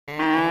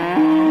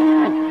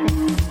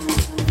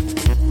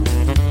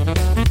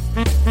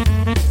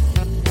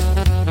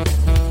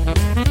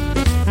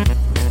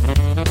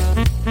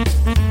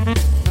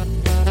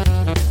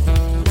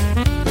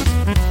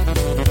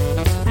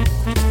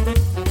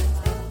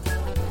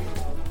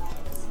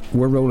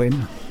We're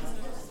rolling.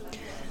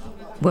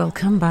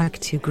 Welcome back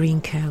to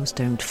Green Cows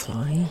Don't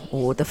Fly,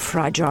 or the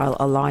Fragile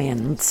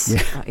Alliance.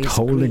 That is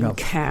holding Green up.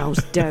 Cows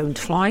Don't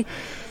Fly.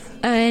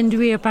 And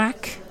we are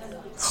back,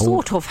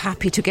 sort of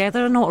happy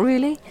together, not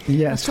really.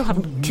 Yes. I still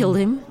haven't killed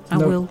him. I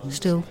will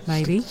still,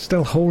 maybe.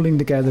 Still holding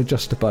together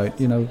just about,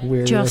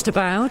 we're... Just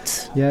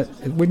about. Yeah,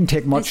 it wouldn't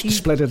take much to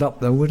split it up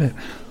though, would it?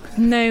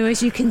 No,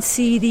 as you can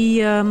see,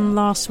 the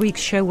last week's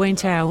show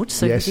went out,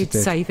 so yes, you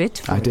did save it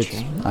for I a did.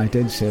 change. I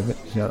did save it.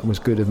 Yeah, it was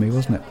good of me,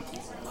 wasn't it?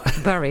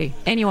 Very.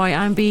 Anyway,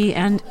 I'm B,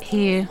 and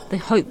here the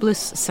hopeless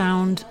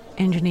sound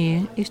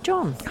engineer is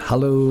John.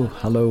 Hello.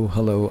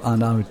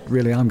 And I'm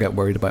getting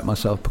worried about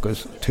myself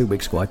because 2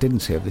 weeks ago I didn't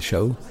save the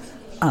show.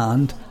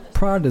 And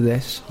prior to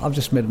this, I've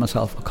just made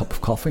myself a cup of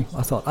coffee.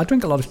 I thought, I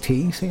drink a lot of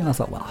tea, see, and I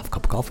thought, well, I'll have a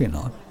cup of coffee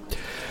now.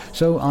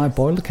 So I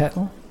boiled the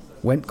kettle,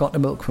 got the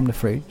milk from the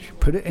fridge,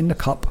 put it in the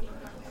cup,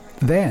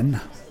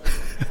 then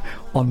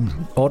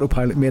on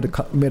autopilot made a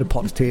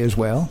pot of tea as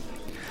well.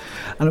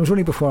 And it was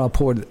only before I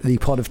poured the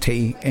pot of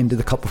tea into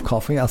the cup of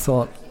coffee, I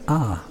thought,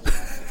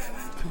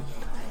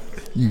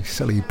 you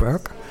silly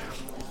burk.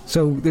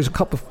 So there's a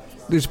pot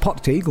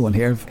of tea going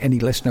here if any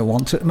listener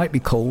wants it. It might be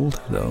cold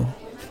though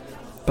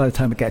by the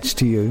time it gets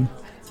to you,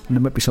 and there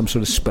might be some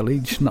sort of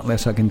spillage, not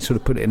unless I can sort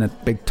of put it in a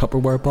big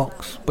Tupperware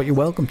box. But you're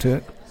welcome to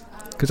it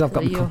because I've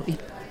got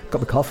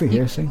the coffee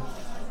here. See,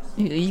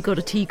 you got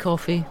a tea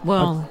coffee.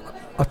 Well,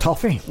 a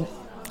toffee.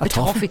 A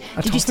toffee.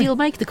 Did you still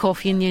make the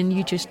coffee and then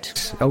you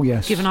just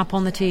given up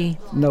on the tea?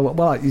 No,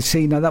 well, you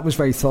see, now that was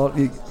very thought.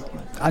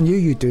 I knew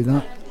you'd do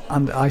that,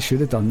 and I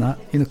should have done that,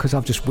 because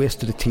I've just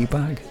wasted a tea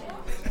bag.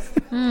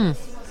 I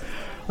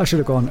should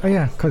have gone,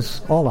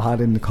 because all I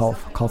had in the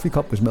coffee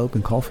cup was milk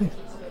and coffee.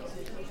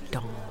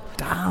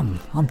 Damn,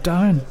 I'm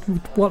down.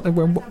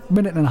 We're a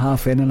minute and a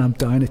half in and I'm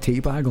down a tea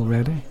bag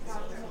already.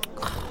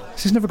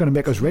 This is never going to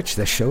make us rich,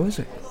 this show, is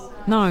it?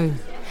 No. Do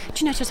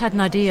you know, I just had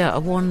an idea. I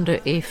wonder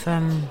if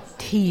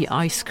tea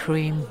ice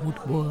cream would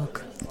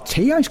work.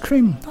 Tea ice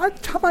cream?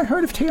 Have I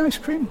heard of tea ice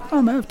cream? I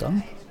may have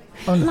done.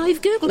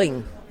 Live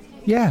Googling.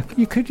 Yeah,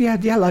 you could,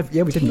 live.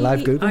 Yeah, we didn't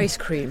live Google. Ice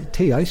cream.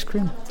 Tea ice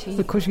cream.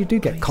 Because you do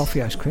get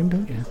coffee ice cream,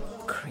 don't you?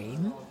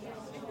 Cream?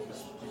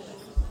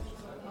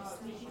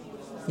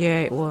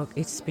 Yeah, it worked.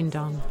 It's been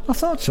done. I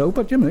thought so,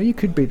 but you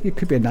could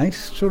be a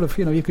nice sort of,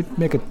 you could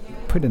make it,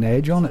 put an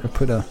edge on it, or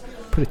put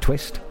a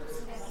twist.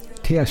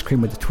 Tea ice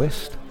cream with a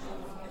twist.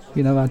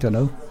 I don't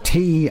know.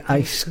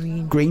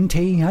 Green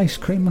tea ice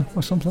cream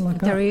or something like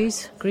that. There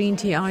is green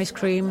tea ice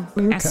cream,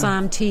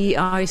 Assam tea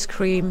ice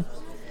cream,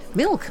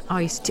 milk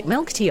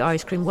tea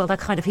ice cream. Well, that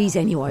kind of is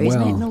anyway,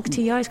 isn't it? Milk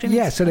tea ice cream.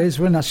 Yes, it is.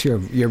 When that's your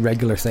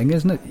regular thing,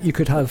 isn't it? You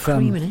could have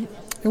cream in it.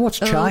 What's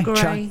chai?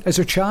 Chai? Is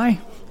there chai?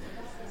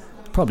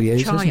 Probably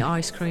is. Chai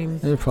ice cream.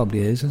 There probably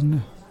is, isn't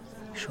there?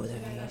 Sure, there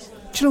is.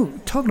 Do you know?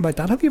 Talking about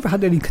that, have you ever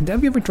had have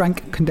you ever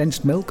drank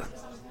condensed milk?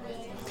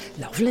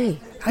 Lovely.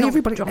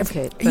 Everybody, drunk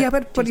it.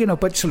 But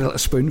just a little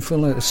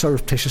spoonful, a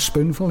surreptitious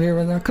spoonful here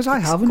and there. Because I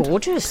haven't.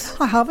 Gorgeous.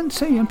 I haven't.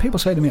 See, and people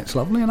say to me it's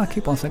lovely, and I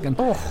keep on thinking,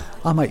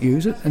 I might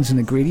use it as an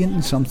ingredient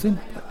in something.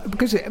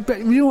 Because, but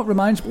you know what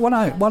reminds? When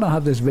I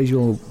have this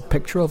visual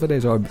picture of it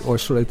is, or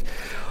sort of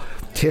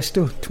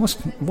tasto.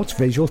 What's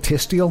visual?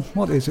 Tastial?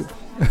 What is it?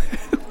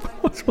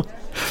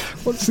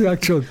 What's the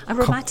actual?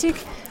 Aromatic.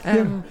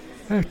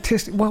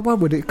 What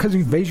would it? Because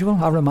it's visual,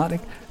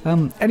 aromatic.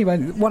 Anyway,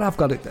 what I've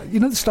got,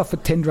 the stuff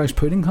that tinned rice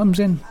pudding comes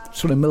in,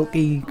 sort of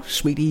milky,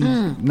 sweety,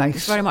 nice.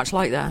 It's very much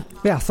like that.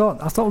 Yeah, I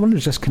thought one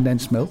was just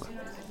condensed milk,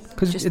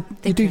 because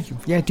you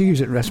do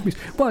use it in recipes.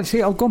 Well,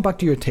 see, I'll go back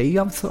to your tea.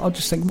 I'll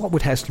just think, what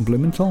would Heston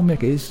Blumenthal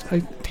make his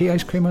tea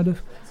ice cream out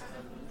of?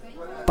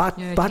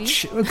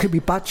 It could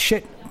be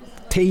batshit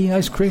tea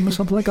ice cream or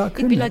something like that.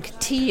 It'd be like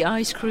tea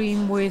ice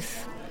cream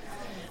with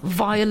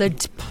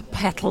violet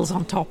petals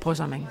on top or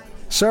something.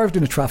 Served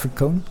in a traffic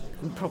cone.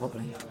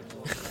 Probably.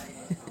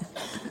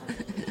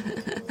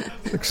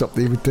 Like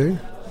something you would do.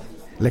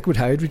 Liquid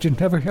hydrogen.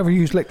 Ever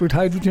used liquid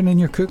hydrogen in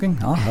your cooking?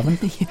 I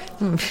haven't.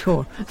 I'm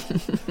sure.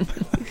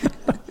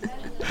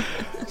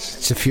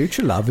 It's the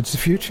future, love. It's the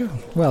future.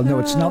 Well, no,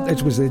 it's not.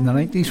 It was in the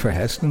 90s for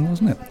Heston,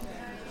 wasn't it?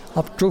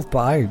 I drove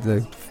by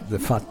the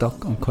Fat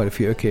Duck on quite a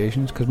few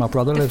occasions because my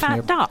brother lives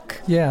near. The Fat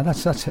Duck? Yeah,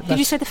 that's it. Did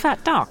you say the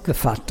Fat Duck? The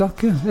Fat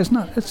Duck, yeah. Isn't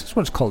that? That's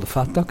what it's called, the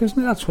Fat Duck,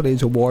 isn't it? That's what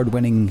his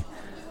award-winning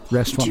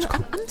restaurants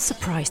called. I'm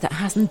surprised that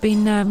hasn't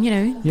been, the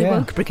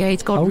Woke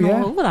Brigade's got all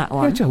over that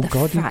one.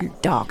 Yeah,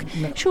 Fat Duck.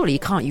 No. Surely you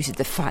can't use it,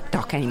 the Fat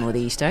Duck anymore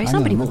these days.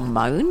 Somebody will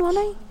moan,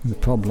 won't they?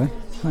 Probably.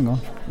 Hang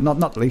on.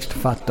 Not least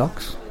Fat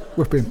Ducks.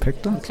 We're being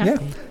picked on.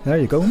 Exactly. Yeah, there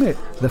you go, mate.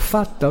 The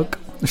Fat Duck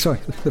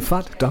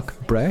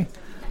Bray,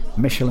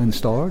 Michelin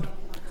starred.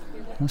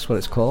 That's what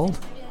it's called.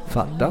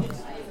 Fat Duck.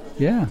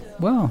 Yeah,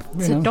 well,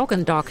 it's a dog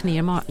and duck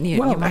near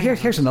well,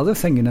 here's another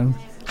thing,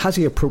 Has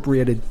he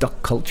appropriated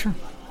duck culture?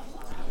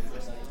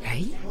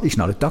 Hey? He's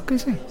not a duck,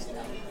 is he?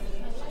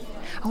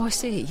 Oh, I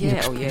see.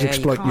 Yeah,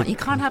 you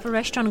can't have a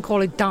restaurant and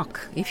call it duck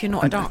if you're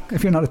not a duck.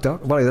 If you're not a duck,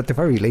 well, at the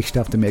very least, you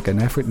have to make an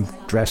effort and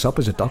dress up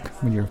as a duck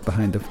when you're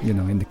behind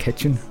in the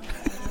kitchen.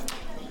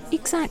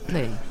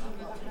 Exactly.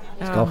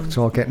 It's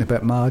all getting a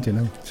bit mad, you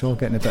know. It's all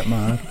getting a bit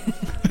mad.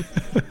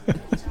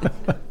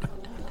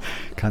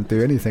 Can't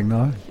do anything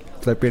now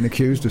without being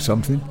accused of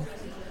something.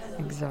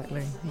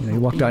 Exactly. You know, you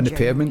walk down the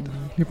pavement.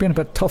 You're being a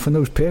bit tough on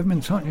those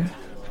pavements, aren't you?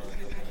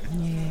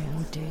 Yeah,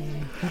 oh dear.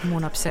 Wouldn't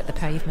want to upset the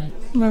pavement.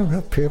 No,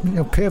 not pavement.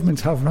 You know,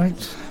 pavements have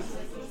rights.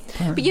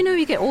 But you know,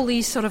 you get all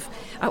these sort of...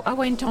 I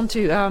went on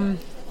to...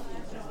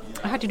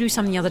 I had to do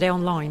something the other day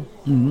online.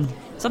 Mm-hmm.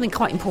 Something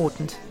quite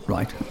important.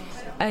 Right.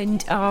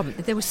 And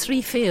there was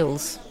 3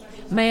 fields.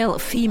 Male,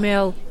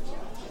 female,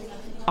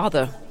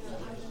 other.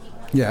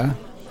 Yeah.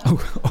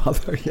 Oh,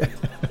 other, yeah.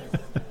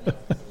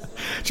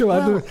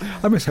 Joe,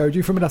 I misheard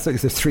you from it. I thought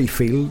it was 3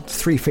 fields.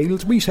 3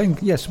 fields. Were you saying,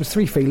 yes, it was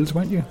 3 fields,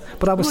 weren't you?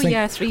 But I was thinking...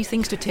 yeah, 3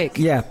 things to tick.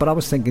 Yeah, but I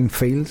was thinking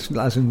fields,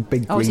 as in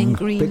big green... I was in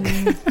green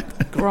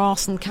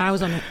grass and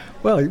cows on it.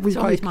 Well,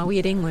 sorry, it's my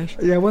weird English.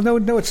 Yeah, well,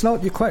 no, it's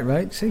not. You're quite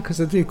right, see, because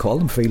they do call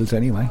them fields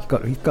anyway.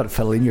 You've got to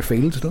fill in your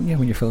fields, don't you,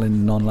 when you fill in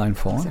an online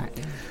form?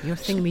 Exactly. Your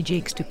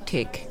thingamajigs to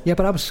tick. Yeah,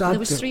 but there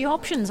was 3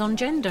 options on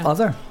gender.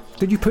 Other.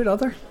 Did you put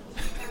other?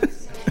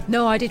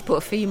 No, I did put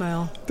a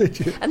female. Did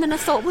you? And then I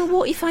thought, well,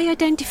 what if I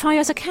identify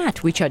as a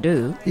cat, which I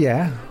do?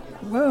 Yeah.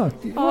 Well,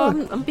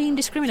 I'm being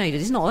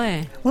discriminated. It's not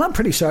there. Well, I'm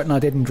pretty certain I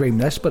didn't dream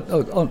this, but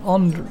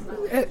on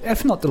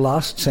if not the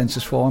last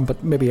census form,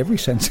 but maybe every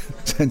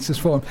census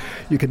form,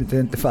 you can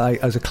identify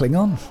as a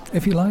Klingon,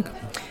 if you like.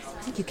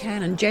 I think you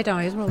can, and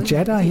Jedi as well.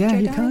 Jedi, yeah,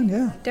 Jedi? You can,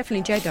 yeah.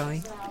 Definitely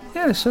Jedi.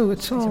 Yeah, so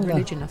it's all... It's a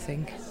religion, I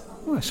think.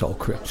 Well, it's all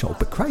a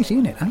bit crazy,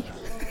 isn't it, eh?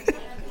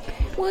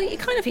 Well, it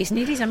kind of is.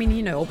 It is. I mean,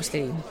 you know,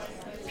 obviously,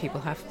 people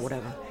have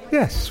whatever.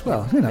 Yes,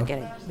 well, you know. I get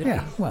it.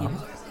 Yeah, well...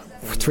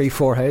 3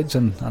 foreheads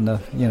and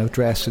a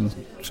dress and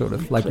sort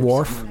of like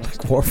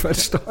Worf at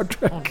Star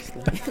Trek.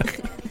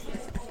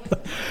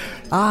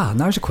 Now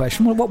there's a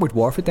question. Well, what would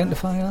Worf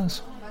identify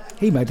as?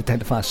 He might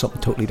identify as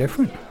something totally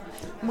different.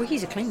 Well,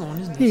 he's a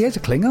Klingon, isn't he? He is a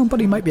Klingon, but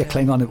he might be a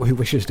Klingon who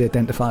wishes to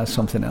identify as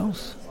something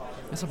else.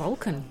 It's a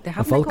Vulcan. They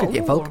have Vulcan.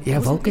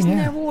 Vulcan. Vulcan. Isn't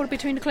there a war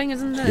between the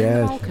Klingons and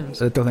the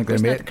Vulcans? I don't think they're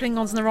mates. The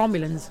Klingons and the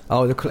Romulans.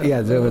 Oh,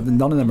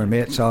 none of them are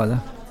mates, are they?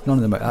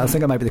 None of them. I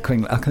think it might be the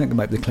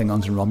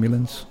Klingons and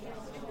Romulans.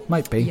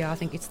 Might be. Yeah, I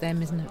think it's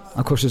them, isn't it?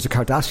 Of course, there's the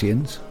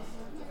Cardassians.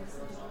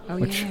 Oh,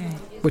 which, yeah.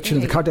 Which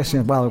the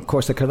Cardassians... Well, of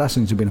course, the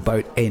Cardassians have been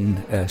about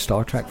in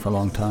Star Trek for a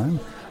long time.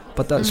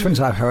 But as far as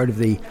I've heard of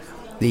the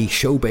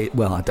showbiz...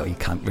 Well, you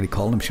can't really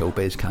call them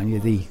showbiz, can you?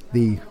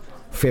 The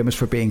famous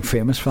for being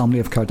famous family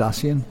of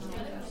Cardassian.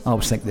 I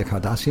always think the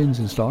Cardassians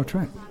in Star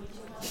Trek.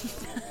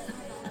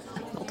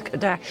 Not the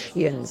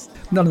Kardashians.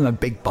 None of them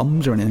big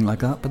bums or anything like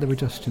that, but they were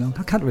just,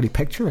 I can't really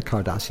picture a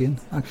Cardassian,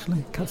 actually.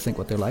 I can't think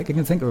what they're like. I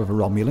can think of a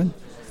Romulan.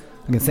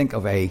 I can think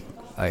of a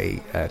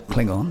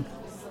Klingon.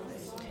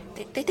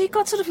 They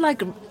got sort of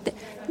like...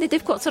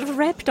 They've got sort of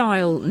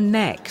reptile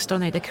necks,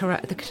 don't they, the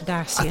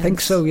Cardassians? I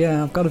think so,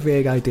 yeah. I've got a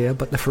vague idea,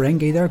 but the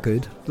Ferengi, they're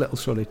good. Little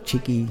sort of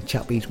cheeky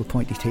chappies with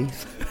pointy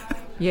teeth.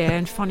 Yeah,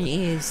 and funny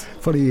ears.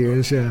 Funny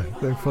ears, yeah.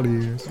 They're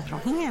funny ears.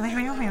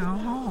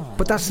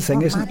 But that's the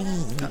thing, isn't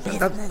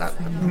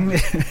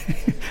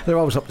it? They're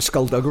always up to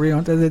skullduggery,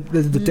 aren't they?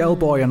 The Del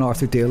Boy and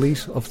Arthur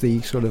Daly's of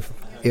the sort of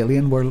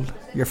alien world.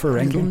 You're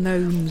Ferengi. Little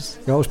gnomes.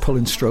 You're always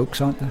pulling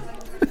strokes, aren't they?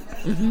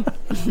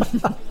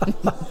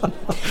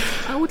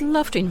 I would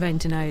love to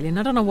invent an alien.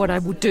 I don't know what I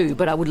would do,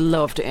 but I would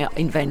love to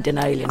invent an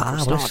alien for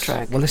Star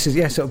Trek. Well,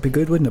 yes, it would be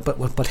good, wouldn't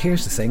it? But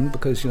here's the thing,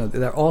 because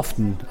they're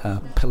often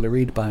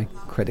pilloried by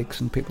critics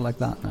and people like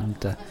that, and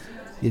the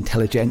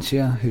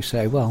intelligentsia who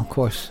say, well, of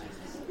course,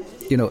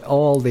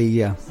 all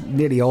the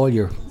nearly all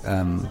your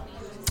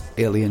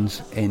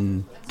aliens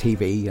in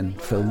TV and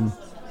film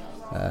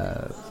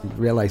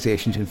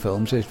realizations in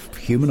films is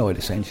humanoid,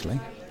 essentially.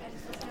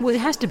 Well, it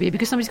has to be,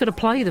 because somebody's got to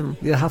play them.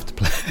 You have to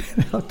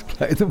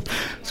play them.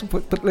 So,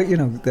 but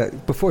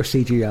before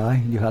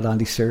CGI, you had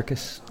Andy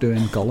Serkis doing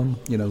Gollum.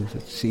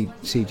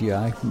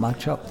 CGI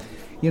matchup.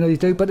 They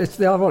do, but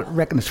they all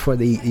reckon it's for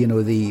the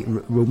the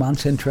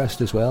romance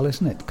interest as well,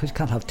 isn't it? Because you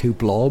can't have 2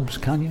 blobs,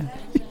 can you?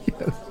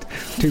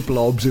 2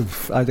 blobs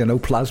of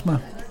plasma.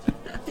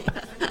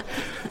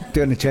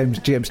 Doing the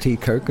James T.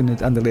 Kirk and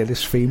the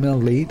latest female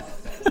lead.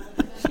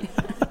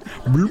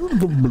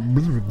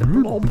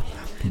 Blob.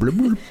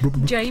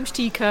 James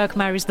T. Kirk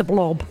marries the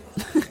Blob.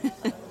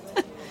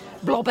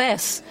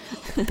 Blobess.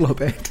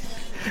 Blobette.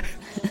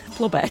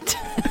 Blobette.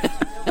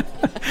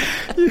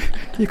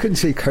 You couldn't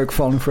see Kirk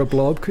falling for a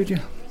blob, could you?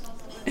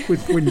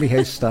 Wouldn't be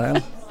his style.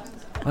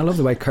 I love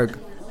the way Kirk,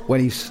 when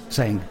he's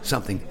saying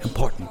something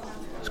important,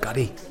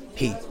 Scotty,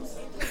 he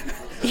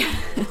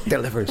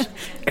delivers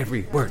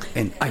every word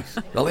in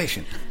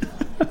isolation.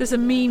 There's a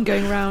meme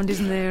going around,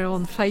 isn't there,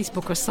 on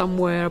Facebook or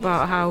somewhere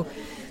about how...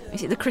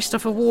 Is it the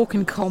Christopher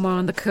Walken comma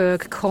and the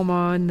Kirk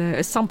comma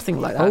and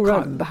something like that? I can't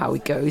remember how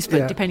it goes,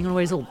 but depending on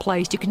where it's all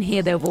placed, you can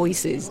hear their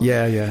voices.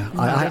 Yeah.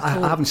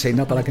 I haven't seen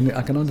that, but I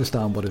can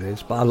understand what it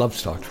is. But I love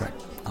Star Trek.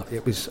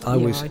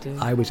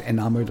 I was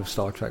enamoured of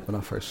Star Trek when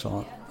I first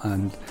saw it,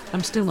 and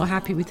I'm still not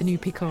happy with the new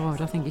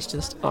Picard. I think it's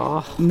just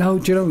No,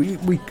 do you know,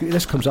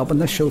 this comes up on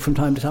this show from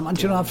time to time, and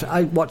do you know,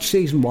 I watched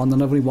season 1,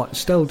 and I've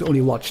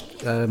only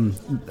watched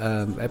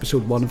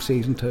episode 1 of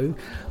season 2.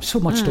 So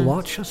much to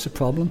watch. That's the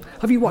problem.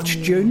 Have you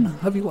watched Dune?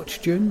 Have you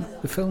watched Dune?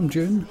 The film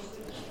Dune?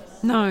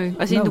 No,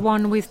 as in the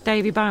one with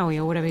David Bowie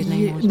or whatever his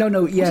name was. Yeah,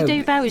 was it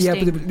David Bowie's yeah,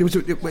 thing? but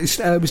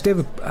it was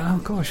David.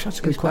 Oh gosh, that's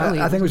a good question.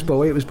 I think it was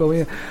Bowie. It was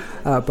Bowie,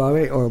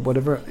 Bowie or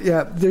whatever.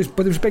 Yeah, there's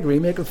a big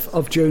remake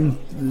of Dune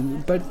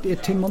about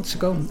 18 months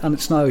ago, and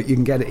it's now you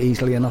can get it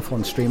easily enough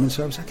on streaming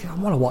service. I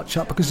want to watch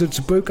that because it's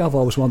a book I've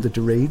always wanted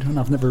to read, and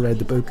I've never read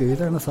the book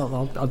either. And I thought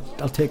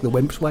I'll take the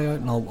Wimp's way out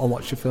and I'll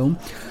watch the film,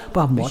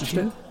 but I haven't watched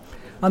it.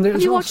 And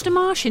have you watched The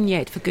Martian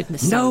yet, for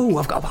goodness sake? No,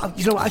 I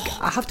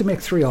have to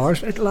make 3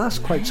 hours. It lasts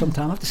quite some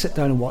time. I have to sit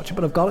down and watch it,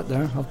 but I've got it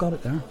there.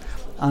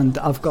 And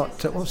I've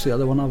got, what's the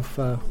other one?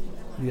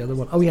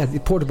 Oh yeah, The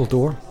Portable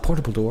Door.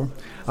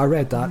 I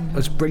read that. It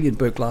was a brilliant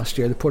book last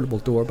year, The Portable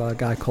Door, by a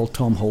guy called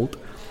Tom Holt.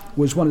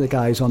 Was one of the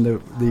guys on the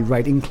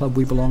writing club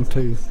we belong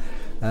to,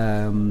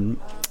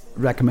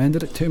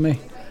 recommended it to me.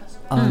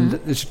 And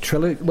there's a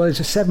trilogy, well,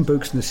 there's 7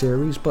 books in the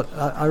series, but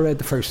I read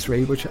the first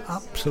 3, which are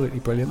absolutely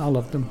brilliant. I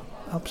loved them.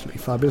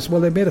 Absolutely fabulous. Well,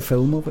 they made a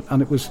film of it,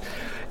 and it was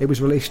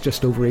released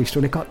just over Easter,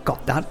 and I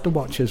got that to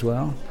watch as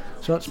well.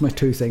 So that's my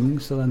 2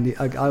 things. And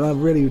I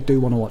really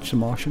do want to watch The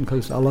Martian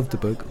because I love the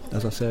book,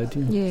 as I said.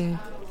 Yeah.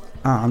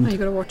 And you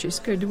got to watch it. It's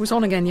good. It was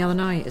on again the other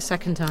night, a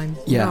second time.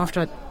 Yeah.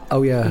 After I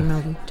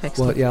emailed and texted.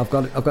 Well, yeah, I've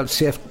got it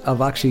saved.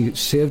 I've actually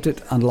saved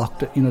it and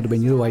locked it. You know what I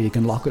mean? You know why you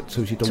can lock it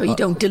so you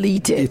don't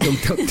delete it.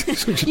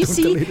 You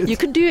see, you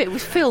can do it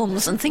with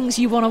films and things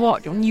you want to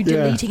watch when you're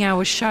deleting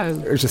our show.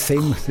 There's a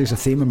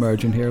theme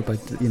emerging here about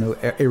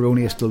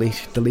erroneous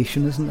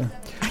deletion, isn't there?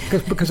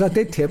 Because I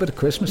did tape it at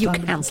Christmas time.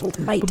 You cancelled,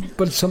 mate.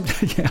 But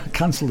I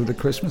cancelled it at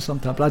Christmas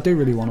sometime. But I do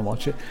really want to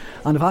watch it.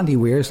 And if Andy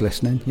Weir's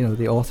listening,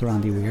 the author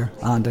Andy Weir,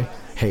 Andy,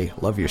 hey,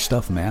 love your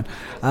stuff, man.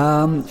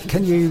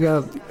 Can you,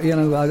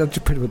 I'll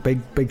just put a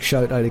big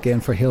shout out again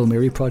for Hail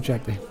Mary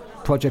Project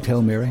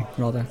Hail Mary,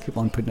 rather. Keep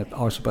on putting it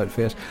arse about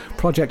face.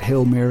 Project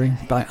Hail Mary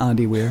by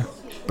Andy Weir.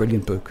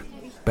 Brilliant book.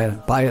 Buy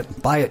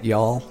it,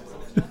 y'all.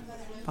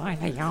 Buy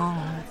it,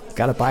 y'all.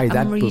 Gotta buy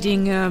that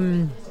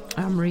book.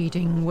 I'm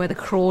reading Where the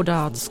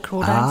Crawdads.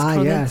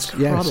 Yes.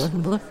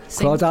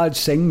 Crawdads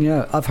Sing,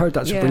 yeah. I've heard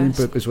that's a brilliant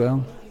book as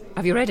well.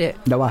 Have you read it?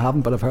 No, I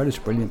haven't, but I've heard it's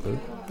a brilliant book.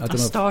 I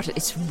started.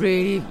 It's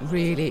really,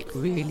 really,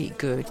 really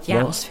good. The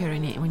atmosphere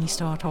in it when you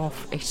start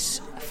off, it's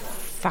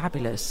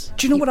fabulous.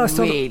 Do you know what I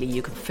thought? Really,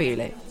 you can feel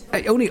it.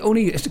 I only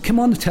it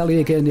came on the telly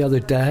again the other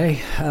day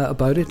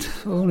about it,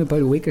 only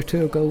about a week or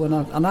 2 ago,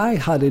 and I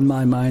had in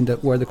my mind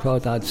that Where the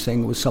Crawdads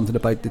Sing was something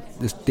about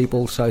this deep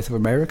old south of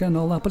America and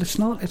all that, but it's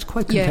not. It's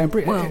quite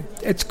contemporary. Yeah, well,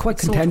 it's quite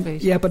contemporary.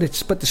 Yeah, but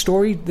the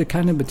story, the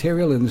kind of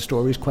material in the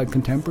story is quite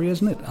contemporary,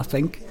 isn't it? I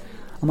think.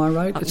 Am I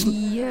right?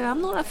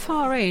 I'm not that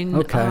far in.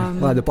 Okay.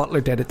 Well, the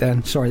butler did it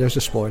then. Sorry, there's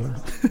a spoiler.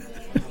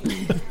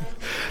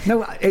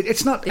 No,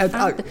 it's not.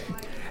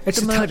 It's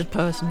the murdered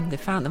person. They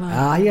found the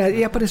murdered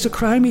yeah, but it's a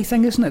crimey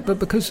thing, isn't it? But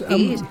because it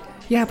is.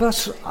 Yeah,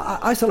 but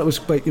I thought it was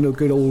about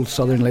good old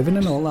southern living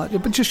and all that.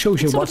 But it just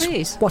shows you what's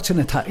in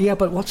a title. Yeah,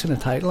 but what's in a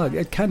title?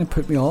 It kind of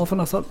put me off,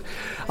 and I thought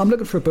I'm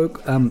looking for a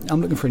book. I'm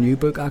looking for a new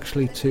book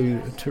actually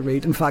to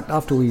read. In fact,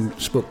 after we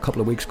spoke a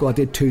couple of weeks ago, I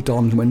did 2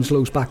 Don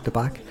Winslows back to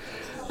back,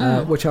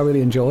 which I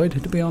really enjoyed,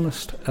 to be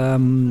honest.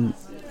 The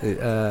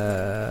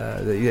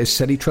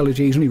City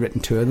trilogy, he's only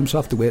written 2 of them, so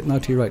I have to wait now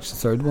till he writes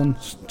the 3rd one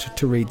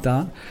to read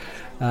that.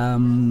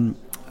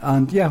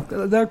 And yeah,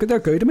 they're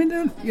good. I mean,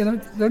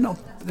 they're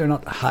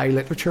not high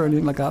literature or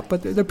anything like that,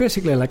 but they're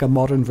basically like a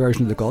modern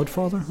version of The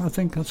Godfather. I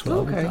think that's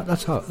what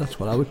that's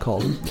what I would call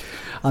them.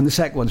 And the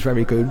second one's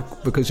very good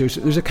because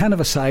there's a kind of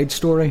a side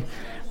story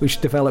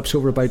which develops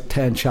over about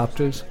 10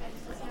 chapters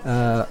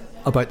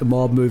about the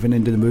mob moving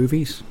into the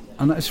movies.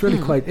 And it's really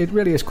it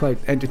really is quite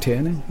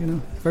entertaining,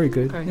 very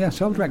good. Okay. Yeah,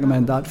 so I would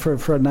recommend that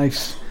for a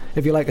nice,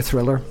 if you like a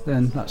thriller,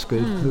 then that's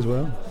good as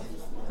well.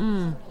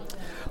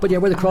 But yeah,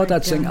 Where the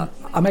Crawdads Sing,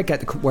 I might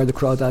get Where the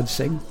Crawdads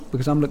Sing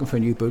because I'm looking for a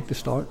new book to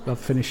start. I've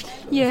finished.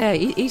 Yeah,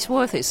 it's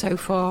worth it so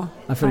far.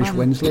 I finished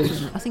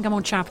Winslow's. I think I'm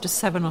on chapter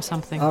 7 or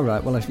something. All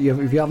right, well, if you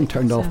haven't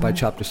turned off by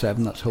chapter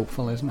 7, that's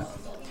hopeful, isn't it?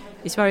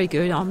 It's very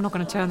good. I'm not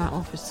going to turn that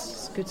off.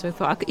 It's good so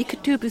far. You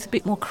could do it with a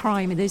bit more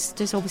crime.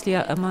 There's obviously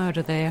a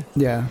murder there.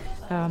 Yeah.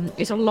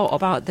 It's a lot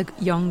about the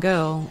young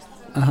girl,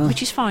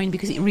 which is fine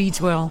because it reads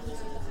well.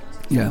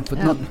 Yeah, but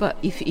not. But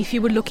if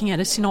you were looking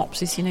at a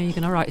synopsis, you're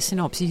going to write a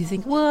synopsis. You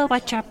think, well, by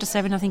chapter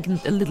 7, I think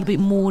a little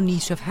bit more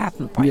needs to have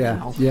happened by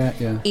now.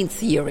 Yeah. In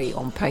theory,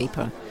 on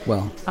paper.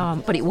 Well.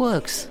 But it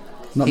works.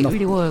 It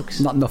really works.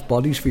 Not enough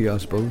bodies for you, I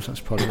suppose.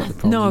 That's probably what the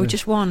problem is. No,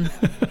 just one.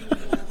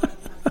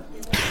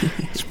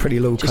 It's a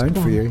pretty low count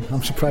for you.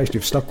 I'm surprised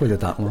you've stuck with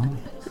it that long.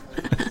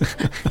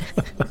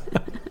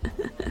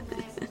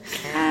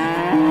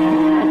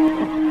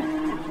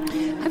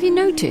 Have you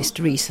noticed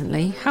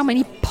recently how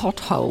many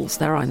potholes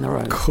there are in the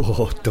road?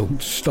 Oh, don't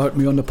start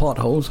me on the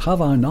potholes.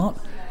 Have I not?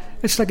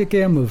 It's like a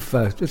game of,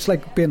 it's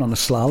like being on a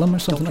slalom or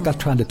something like that,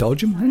 trying to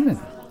dodge them, isn't it?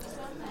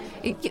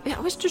 I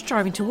was just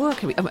driving to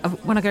work.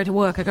 When I go to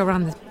work, I go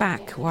around the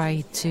back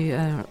way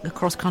to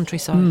across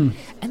countryside, and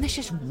there's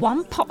just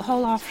one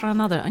pothole after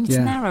another, and it's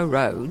narrow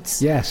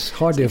roads. Yes,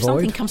 hard to avoid. If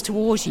something comes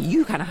towards you,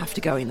 you kind of have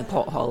to go in the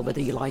pothole, whether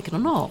you like it or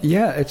not.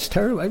 Yeah, it's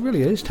terrible. It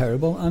really is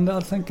terrible, and I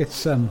think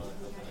it's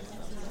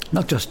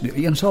not just,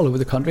 it's all over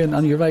the country.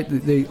 And you're right.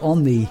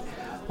 On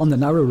the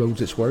narrow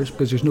roads, it's worse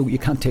because you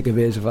can't take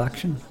evasive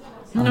action.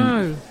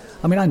 No.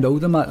 I mean, I know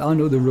them. I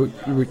know the route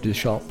to the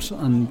shops,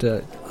 and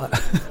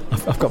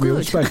I've got my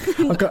own spec.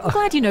 I'm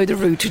glad you know the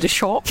route to the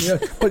shops. Yeah,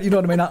 but you know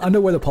what I mean. I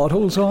know where the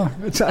potholes are.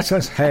 It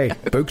says, "Hey,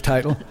 book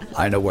title.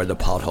 I know where the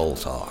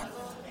potholes are."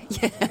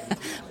 Yeah,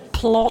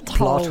 plot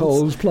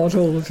holes.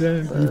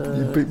 Yeah,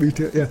 you beat me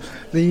to it.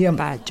 Yeah,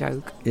 bad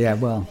joke. Yeah,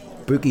 well,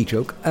 bookie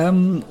joke. So I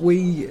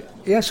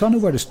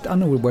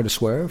know where to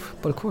swerve,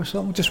 but of course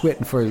I'm just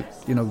waiting for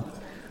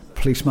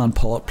policeman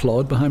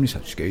Plod behind me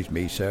said, "Excuse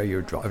me, sir,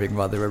 you're driving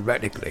rather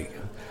erratically.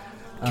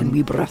 Can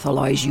we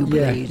breathalyse you,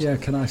 please?" Yeah,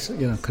 can I,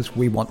 because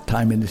we want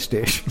time in the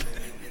station."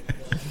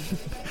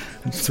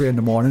 It's 3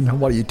 a.m.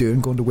 And what are you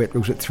doing going to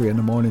Waitrose at 3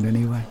 a.m.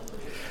 anyway?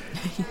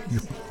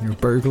 You're a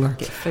burglar.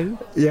 Get food.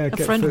 Yeah, a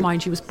friend of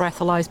mine, she was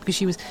breathalyzed because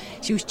she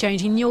was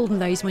changing in the olden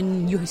days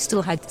when you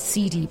still had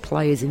CD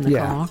players in the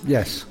car.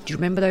 Yes. Do you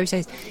remember those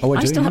days? Oh, I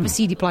do, still have a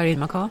CD player in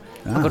my car.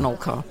 I've got an old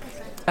car.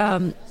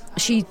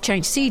 She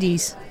changed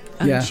CDs.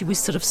 And she was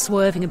sort of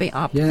swerving a bit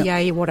up the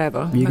A,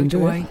 whatever,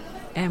 motorway,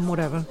 and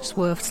whatever,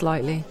 swerved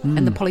slightly.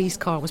 And the police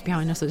car was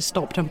behind us, so it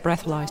stopped and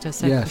breathalyzed her,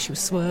 because she was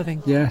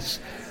swerving. Yes.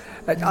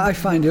 I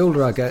find the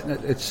older I get,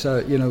 it's,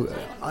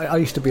 I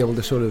used to be able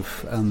to sort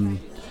of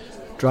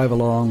drive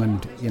along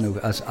and,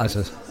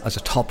 as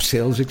a top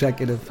sales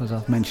executive, as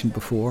I've mentioned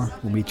before,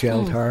 when we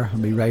gelled her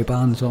and we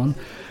Ray-Bans on,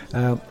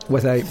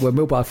 with a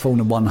mobile phone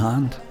in one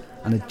hand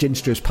and a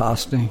ginsters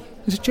pasty.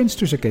 Is it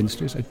ginsters or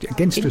ginsters?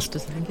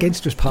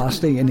 Ginsters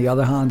pasty in the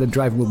other hand, and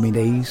driving with my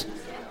knees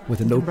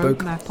with a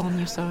notebook. Road map on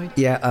your side.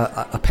 Yeah,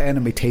 a pen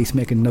in my teeth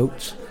making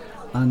notes,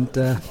 and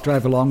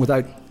drive along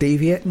without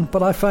deviating.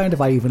 But I find if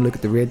I even look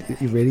at the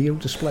radio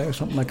display or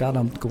something like that,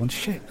 I'm going,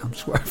 shit, I'm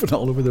swerving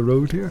all over the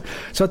road here.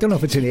 So I don't know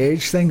if it's an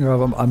age thing,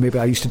 or maybe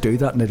I used to do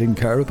that and I didn't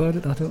care about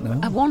it. I don't know.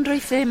 I wonder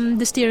if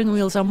the steering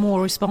wheels are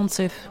more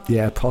responsive.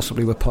 Yeah,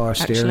 possibly with power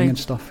steering and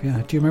stuff.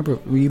 Yeah. Do you remember?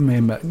 You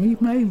may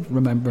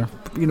remember.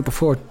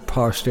 Before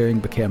power steering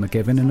became a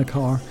given in a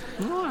car.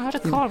 Oh, I had a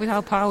car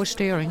without power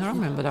steering. I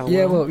remember that.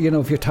 Yeah, well,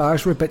 if your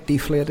tyres were a bit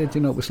deflated,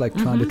 it was like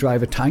trying to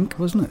drive a tank,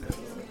 wasn't it?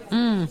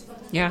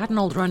 Yeah, I had an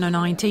old Renault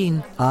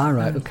 19. Ah,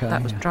 right, okay.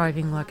 That was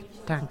driving like a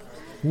tank.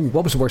 Ooh,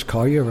 what was the worst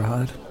car you ever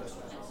had?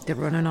 The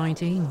Renault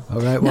 19. All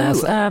right, well,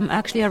 no,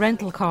 actually a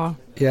rental car.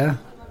 Yeah.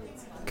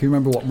 Can you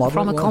remember what model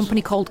From it was? a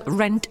company called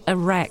Rent a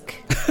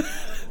Wreck.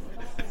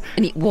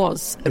 And it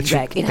was a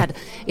wreck. It had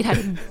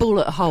a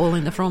bullet hole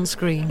in the front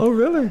screen. Oh,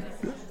 really?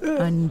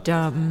 Yeah. And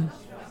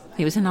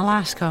it was in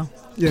Alaska.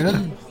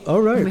 Yeah.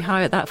 All right. And we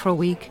hired that for a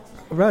week.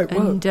 Right,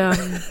 well.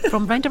 And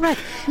from Rent a Wreck.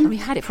 And we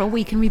had it for a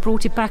week and we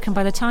brought it back, and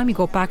by the time we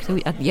got back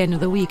at the end of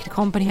the week, the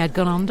company had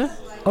gone under.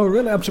 Oh,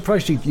 really? I'm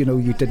surprised you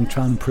didn't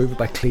try and improve it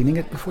by cleaning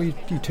it before you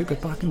took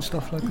it back and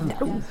stuff like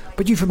that. No.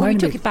 But you've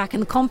reminded me. We took it back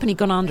and the company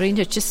gone under, and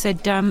it just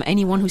said,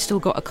 anyone who's still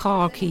got a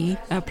car key,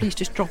 please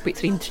just drop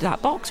it into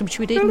that box, which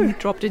we did. Really? And we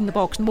dropped it in the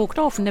box and walked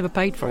off and never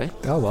paid for it.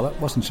 Oh, well, it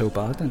wasn't so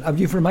bad then.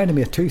 You've reminded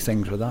me of two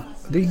things with that.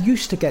 They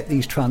used to get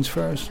these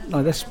transfers.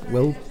 Now, this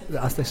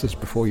is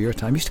before your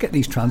time. Used to get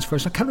these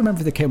transfers. I can't remember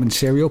if they came in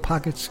cereal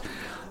packets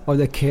or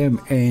they came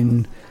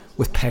in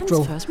with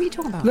petrol. Transfers? What are you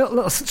talking about?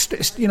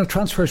 Little,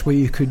 transfers where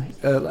you could.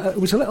 It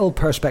was a little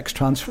perspex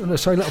transfer.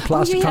 Sorry, little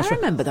plastic transfer. I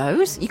remember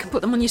those. You could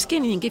put them on your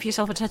skin and you give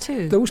yourself a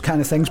tattoo. Those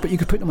kind of things, but you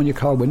could put them on your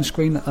car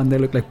windscreen and they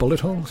look like bullet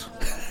holes.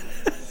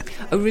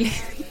 Oh, really?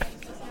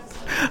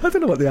 I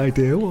don't know what the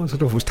idea was. I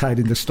don't know if it was tied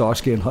into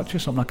Starsky and Hutch or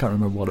something. I can't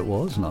remember what it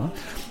was now.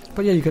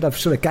 But yeah, you could have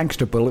sort of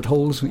gangster bullet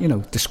holes,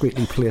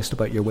 discreetly placed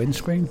about your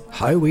windscreen.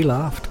 How we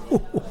laughed.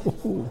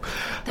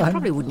 That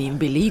probably wouldn't even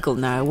be legal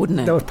now, wouldn't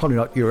it? That was probably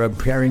not. You're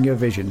impairing your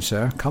vision,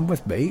 sir. Come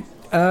with me.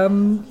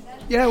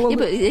 Yeah,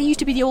 but it used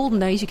to be the olden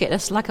days. You get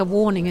a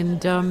warning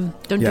and don't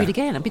do it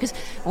again. Because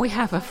we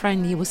have a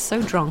friend. He was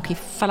so drunk he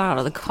fell out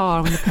of the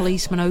car when the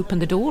policeman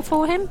opened the door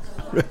for him.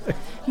 Really?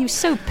 He was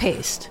so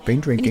pissed. Been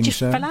drinking, and he just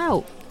fell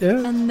out.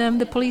 Yeah.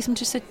 And the policeman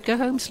just said, "Go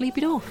home, sleep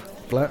it off."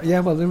 Yeah,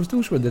 well,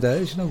 those were the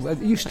days. It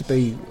used to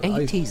be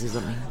 80s or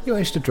something. I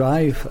used to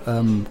drive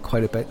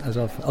quite a bit, as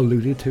I've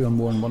alluded to on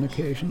more than one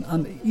occasion,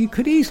 and you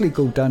could easily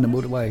go down the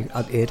motorway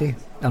at 80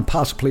 and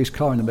pass a police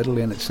car in the middle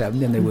lane at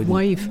 70, and they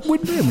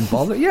wouldn't even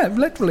bother. Yeah,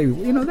 literally,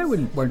 they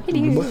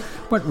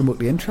weren't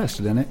remotely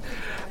interested in it.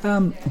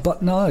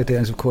 But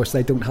nowadays, of course,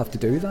 they don't have to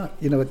do that.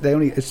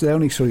 It's the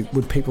only sort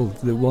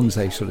of the ones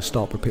they sort of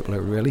stop are people who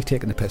are really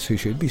taking the piss who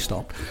should be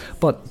stopped.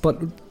 But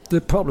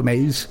the problem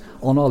is,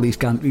 on all these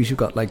gantries, you've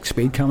got like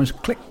speed cameras,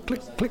 click,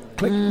 click, click,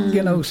 click,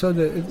 so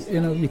that,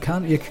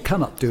 you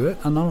cannot do it.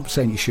 And I'm not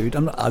saying you should.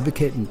 I'm not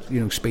advocating,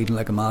 speeding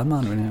like a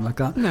madman or anything like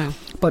that. No.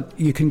 But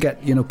you can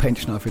get,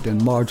 pension if you're doing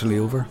marginally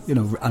over,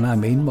 and I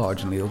mean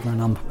marginally over.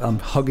 And I'm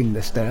hugging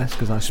this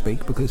desk as I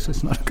speak, because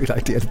it's not a good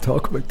idea to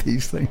talk about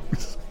these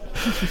things.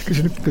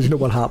 Because you know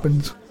what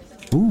happens.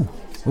 Ooh,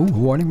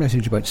 warning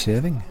message about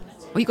saving.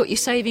 Well, you got your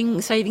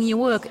saving your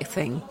work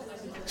thing.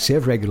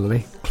 Save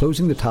regularly.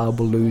 Closing the tab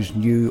will lose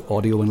new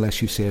audio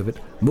unless you save it.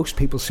 Most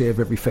people save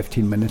every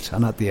 15 minutes,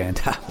 and at the end,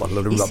 what a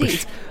load of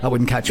rubbish. That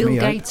wouldn't catch me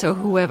out. Bill Gates or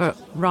whoever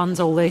runs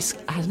all this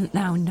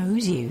now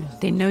knows you.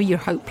 They know you're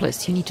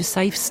hopeless. You need to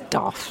save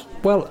stuff.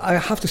 Well, I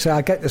have to say,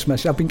 I get this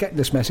message. I've been getting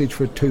this message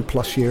for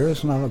 2+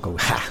 years, and I'll go,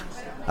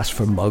 that's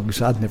for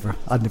mugs. I'd never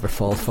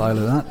fall foul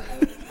of that.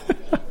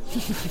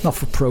 Not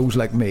for pros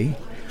like me.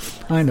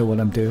 I know what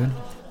I'm doing.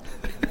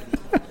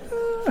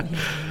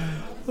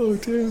 Oh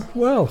dear.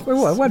 Well,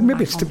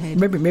 maybe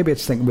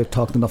it's thinking we've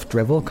talked enough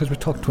drivel, because we've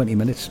talked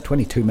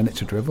 22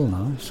 minutes of drivel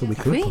now, so we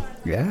could. Really?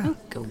 Yeah. Oh,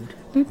 good.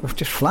 We're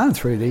just flying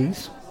through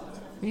these.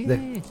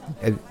 Yeah.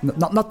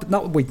 Not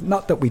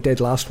that we did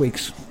last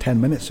week's 10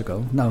 minutes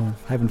ago. No,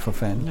 heaven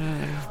forfend.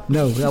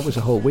 No, that was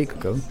a whole week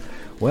ago.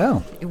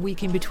 Well, a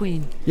week in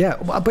between. Yeah,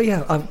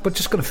 but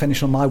just going to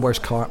finish on my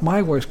worst car.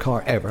 My worst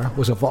car ever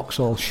was a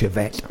Vauxhall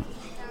Chevette.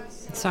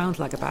 It sounds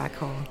like a bad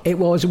car. It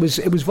was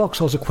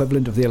Vauxhall's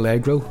equivalent of the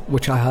Allegro,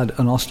 which I had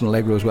an Austin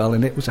Allegro as well,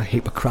 and it was a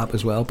heap of crap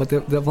as well. But the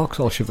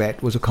Vauxhall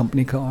Chevette was a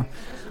company car,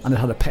 and it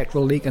had a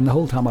petrol leak, and the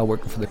whole time I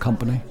worked for the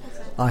company,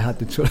 I had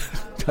to sort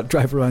of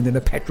drive around in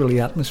a petrol-y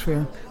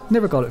atmosphere.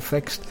 Never got it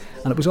fixed,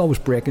 and it was always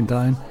breaking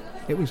down.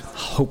 It was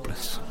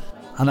hopeless.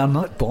 And I'm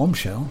not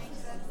bombshell.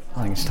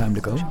 I think it's time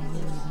to go.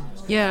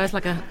 Yeah, it's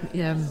like a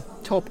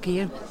Top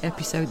Gear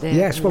episode there.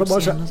 Yes, well, it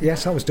was.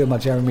 Yes, I was doing my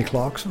Jeremy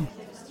Clarkson.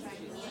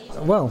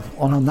 Well,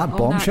 on that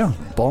bombshell,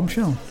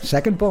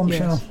 second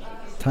bombshell.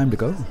 Yes. Time to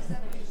go.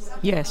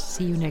 Yes,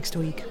 see you next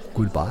week.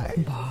 Goodbye.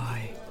 Bye.